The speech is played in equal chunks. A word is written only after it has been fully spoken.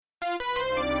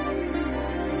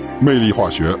魅力化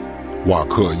学，瓦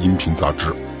克音频杂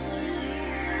志。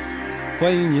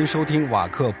欢迎您收听瓦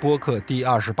克播客第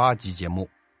28集节目。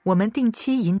我们定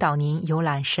期引导您游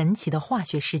览神奇的化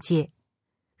学世界。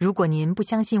如果您不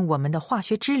相信我们的化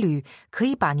学之旅可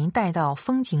以把您带到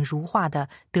风景如画的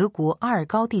德国阿尔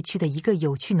高地区的一个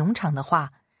有趣农场的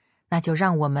话，那就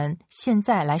让我们现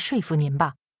在来说服您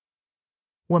吧。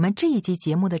我们这一集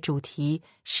节目的主题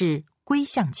是硅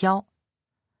橡胶。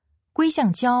硅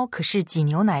橡胶可是挤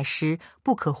牛奶时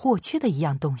不可或缺的一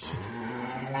样东西。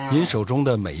您手中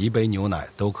的每一杯牛奶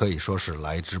都可以说是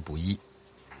来之不易，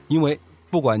因为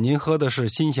不管您喝的是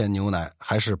新鲜牛奶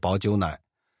还是保酒奶，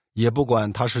也不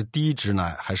管它是低脂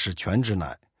奶还是全脂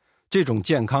奶，这种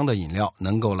健康的饮料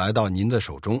能够来到您的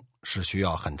手中是需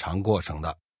要很长过程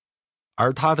的。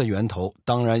而它的源头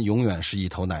当然永远是一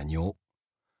头奶牛，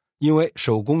因为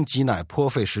手工挤奶颇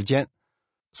费时间，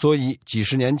所以几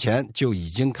十年前就已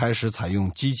经开始采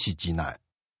用机器挤奶。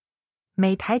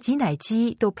每台挤奶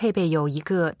机都配备有一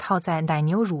个套在奶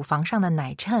牛乳房上的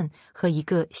奶衬和一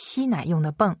个吸奶用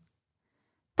的泵。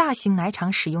大型奶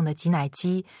场使用的挤奶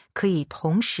机可以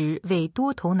同时为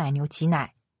多头奶牛挤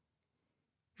奶。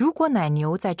如果奶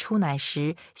牛在出奶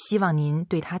时希望您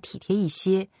对它体贴一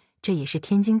些，这也是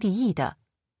天经地义的。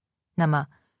那么，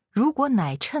如果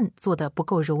奶衬做得不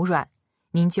够柔软，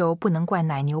您就不能怪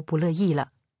奶牛不乐意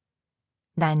了。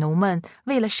奶农们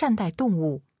为了善待动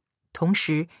物，同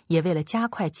时也为了加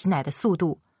快挤奶的速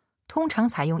度，通常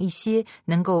采用一些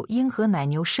能够迎合奶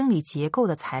牛生理结构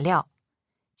的材料，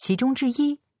其中之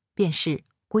一便是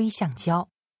硅橡胶。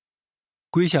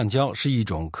硅橡胶是一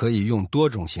种可以用多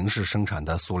种形式生产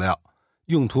的塑料，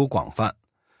用途广泛，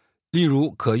例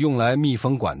如可用来密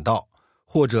封管道，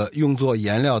或者用作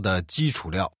颜料的基础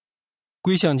料。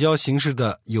硅橡胶形式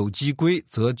的有机硅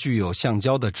则具有橡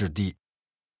胶的质地。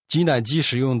挤奶机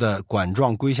使用的管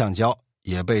状硅橡胶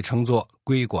也被称作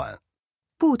硅管。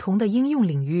不同的应用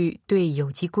领域对有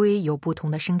机硅有不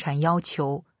同的生产要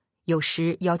求，有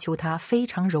时要求它非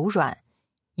常柔软，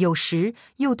有时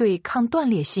又对抗断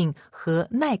裂性和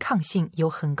耐抗性有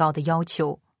很高的要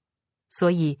求。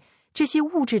所以这些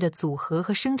物质的组合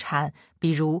和生产，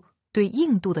比如对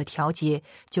硬度的调节，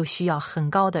就需要很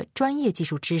高的专业技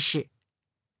术知识。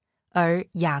而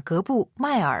雅各布·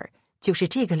迈尔就是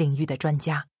这个领域的专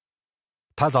家。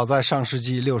他早在上世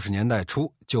纪60年代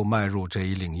初就迈入这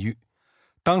一领域。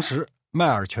当时迈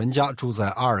尔全家住在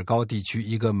阿尔高地区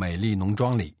一个美丽农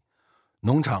庄里，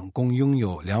农场共拥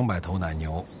有200头奶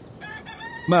牛。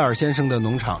迈尔先生的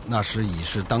农场那时已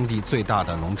是当地最大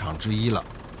的农场之一了。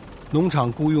农场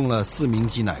雇佣了4名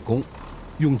挤奶工，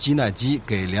用挤奶机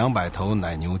给200头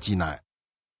奶牛挤奶。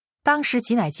当时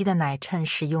挤奶机的奶衬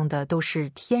使用的都是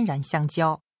天然橡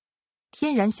胶。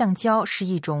天然橡胶是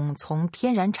一种从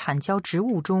天然产胶植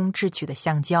物中制取的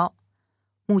橡胶，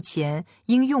目前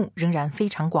应用仍然非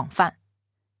常广泛。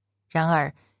然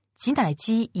而，挤奶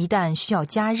机一旦需要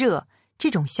加热，这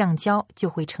种橡胶就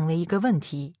会成为一个问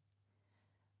题。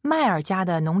迈尔家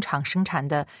的农场生产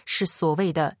的是所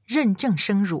谓的认证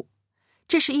生乳，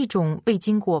这是一种未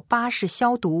经过巴氏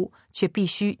消毒却必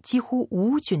须几乎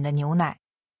无菌的牛奶。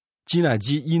挤奶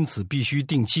机因此必须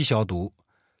定期消毒，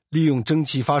利用蒸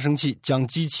汽发生器将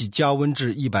机器加温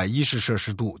至110摄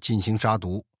氏度进行杀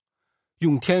毒。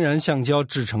用天然橡胶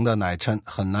制成的奶衬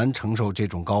很难承受这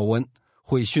种高温，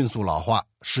会迅速老化，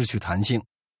失去弹性，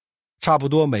差不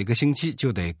多每个星期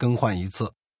就得更换一次。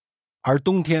而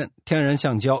冬天天然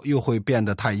橡胶又会变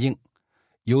得太硬，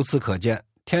由此可见，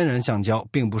天然橡胶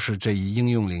并不是这一应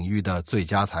用领域的最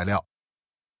佳材料。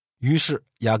于是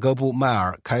雅各布·迈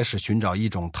尔开始寻找一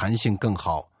种弹性更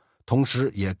好，同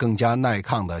时也更加耐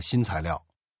抗的新材料。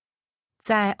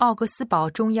在奥格斯堡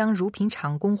中央乳品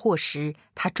厂供货时，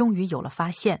他终于有了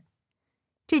发现。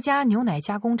这家牛奶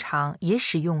加工厂也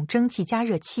使用蒸汽加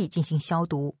热器进行消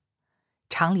毒。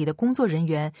厂里的工作人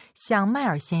员向迈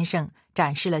尔先生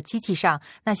展示了机器上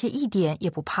那些一点也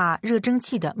不怕热蒸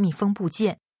汽的密封部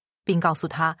件，并告诉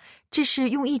他这是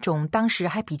用一种当时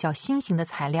还比较新型的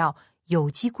材料有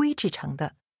机硅制成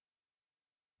的。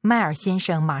迈尔先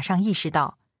生马上意识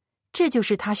到，这就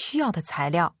是他需要的材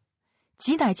料。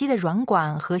挤奶机的软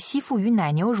管和吸附于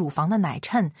奶牛乳房的奶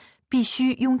衬必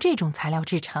须用这种材料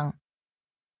制成。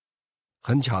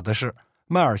很巧的是，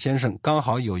迈尔先生刚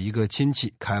好有一个亲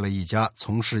戚开了一家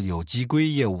从事有机硅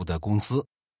业务的公司，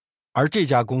而这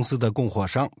家公司的供货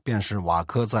商便是瓦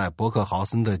科在伯克豪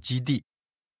森的基地。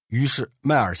于是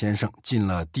迈尔先生进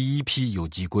了第一批有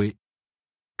机硅。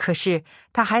可是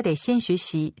他还得先学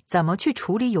习怎么去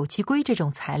处理有机硅这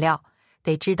种材料，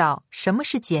得知道什么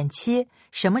是剪切，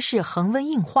什么是恒温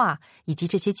硬化，以及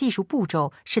这些技术步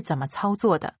骤是怎么操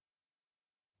作的。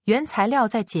原材料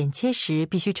在剪切时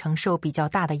必须承受比较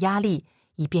大的压力，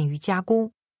以便于加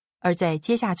工，而在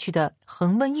接下去的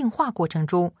恒温硬化过程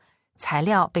中，材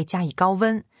料被加以高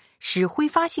温，使挥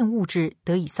发性物质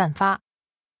得以散发。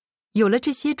有了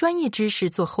这些专业知识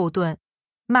做后盾，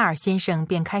迈尔先生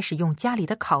便开始用家里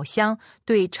的烤箱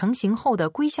对成型后的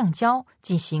硅橡胶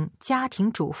进行家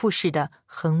庭主妇式的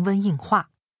恒温硬化。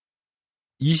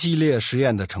一系列实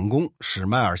验的成功使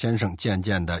迈尔先生渐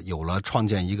渐地有了创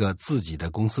建一个自己的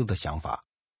公司的想法。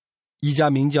一家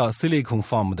名叫 Silicon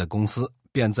Farm 的公司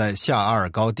便在下阿尔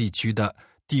高地区的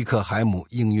蒂克海姆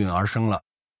应运而生了。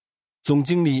总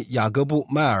经理雅各布·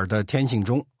迈尔的天性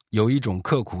中有一种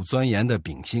刻苦钻研的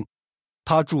秉性，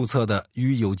他注册的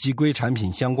与有机硅产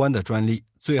品相关的专利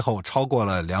最后超过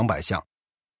了200项。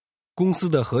公司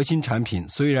的核心产品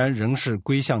虽然仍是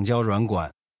硅橡胶软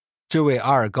管，这位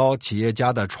阿尔高企业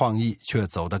家的创意却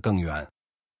走得更远。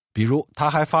比如他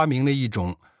还发明了一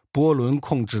种波轮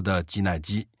控制的挤奶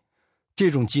机，这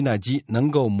种挤奶机能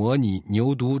够模拟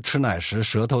牛犊吃奶时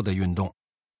舌头的运动，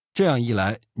这样一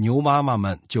来，牛妈妈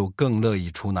们就更乐意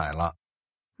出奶了。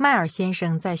迈尔先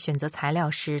生在选择材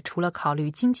料时，除了考虑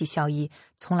经济效益，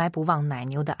从来不忘奶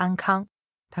牛的安康。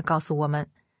他告诉我们，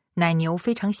奶牛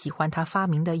非常喜欢他发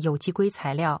明的有机硅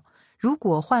材料，如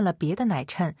果换了别的奶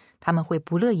衬，他们会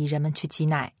不乐意人们去挤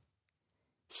奶。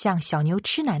像小牛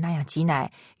吃奶那样挤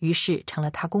奶，于是成了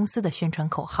他公司的宣传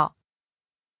口号。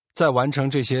在完成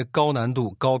这些高难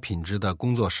度、高品质的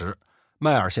工作时，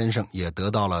迈尔先生也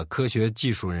得到了科学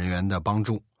技术人员的帮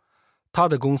助。他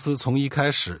的公司从一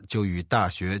开始就与大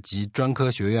学及专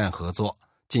科学院合作，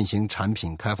进行产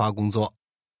品开发工作。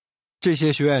这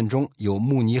些学院中有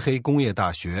慕尼黑工业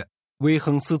大学、威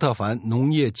亨斯特凡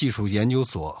农业技术研究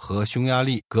所和匈牙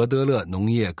利格德勒农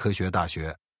业科学大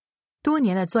学。多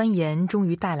年的钻研终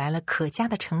于带来了可嘉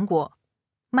的成果。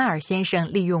迈尔先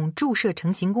生利用注射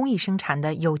成型工艺生产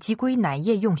的有机硅奶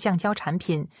液用橡胶产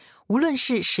品，无论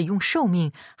是使用寿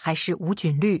命还是无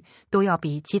菌率，都要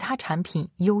比其他产品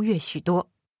优越许多。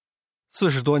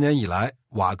40多年以来，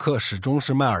瓦克始终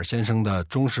是迈尔先生的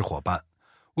忠实伙伴，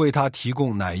为他提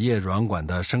供奶液软管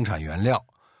的生产原料，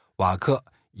瓦克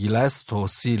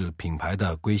Elastoseal 品牌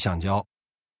的硅橡胶。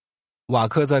瓦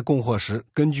克在供货时，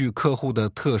根据客户的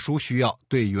特殊需要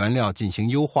对原料进行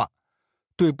优化，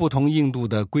对不同硬度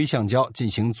的硅橡胶进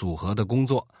行组合的工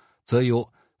作，则由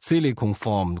Silicon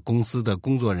Farm 公司的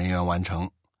工作人员完成。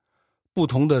不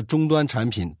同的终端产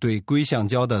品对硅橡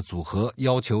胶的组合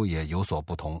要求也有所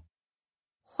不同。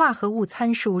化合物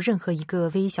参数任何一个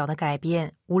微小的改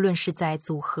变，无论是在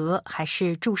组合还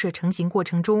是注射成型过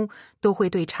程中，都会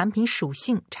对产品属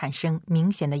性产生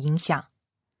明显的影响。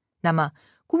那么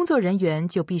工作人员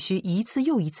就必须一次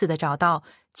又一次地找到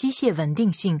机械稳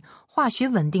定性、化学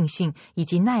稳定性以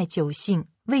及耐久性、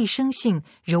卫生性、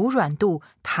柔软度、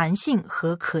弹性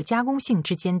和可加工性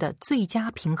之间的最佳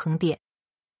平衡点。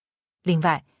另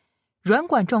外，软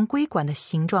管状硅管的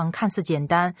形状看似简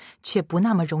单，却不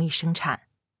那么容易生产。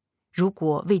如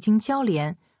果未经交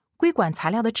联，硅管材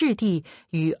料的质地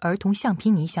与儿童橡皮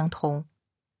泥相同，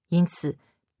因此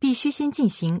必须先进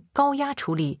行高压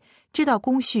处理，这道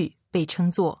工序被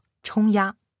称作冲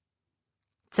压。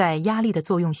在压力的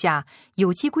作用下，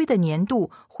有机硅的粘度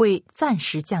会暂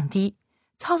时降低，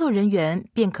操作人员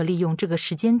便可利用这个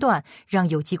时间段让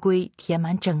有机硅填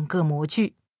满整个模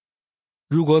具。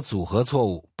如果组合错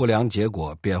误，不良结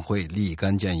果便会立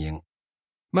竿见影。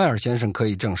迈尔先生可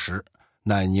以证实，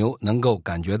奶牛能够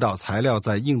感觉到材料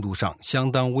在硬度上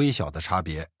相当微小的差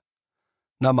别。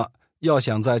那么，要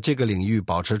想在这个领域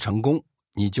保持成功，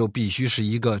你就必须是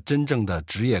一个真正的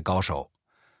职业高手。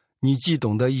你既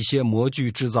懂得一些模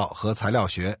具制造和材料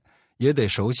学，也得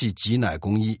熟悉挤奶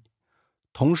工艺。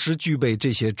同时具备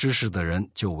这些知识的人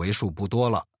就为数不多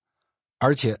了。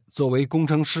而且，作为工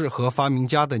程师和发明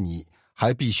家的你，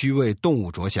还必须为动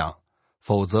物着想，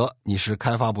否则你是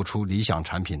开发不出理想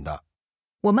产品的。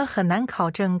我们很难考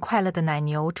证快乐的奶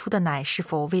牛出的奶是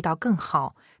否味道更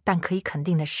好，但可以肯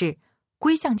定的是，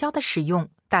硅橡胶的使用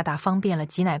大大方便了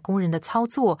挤奶工人的操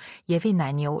作，也为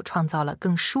奶牛创造了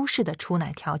更舒适的出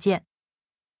奶条件。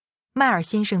迈尔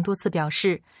先生多次表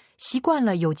示，习惯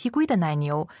了有机硅的奶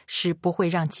牛是不会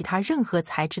让其他任何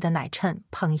材质的奶衬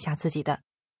碰一下自己的。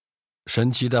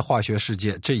神奇的化学世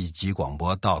界这一集广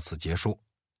播到此结束，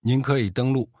您可以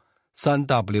登录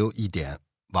 3w1.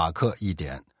瓦克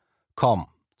1.com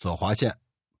左划线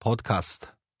podcast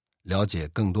了解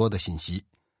更多的信息。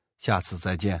下次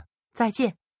再见。再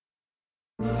见。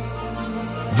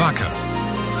Wacker,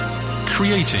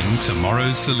 creating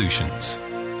tomorrow's solutions.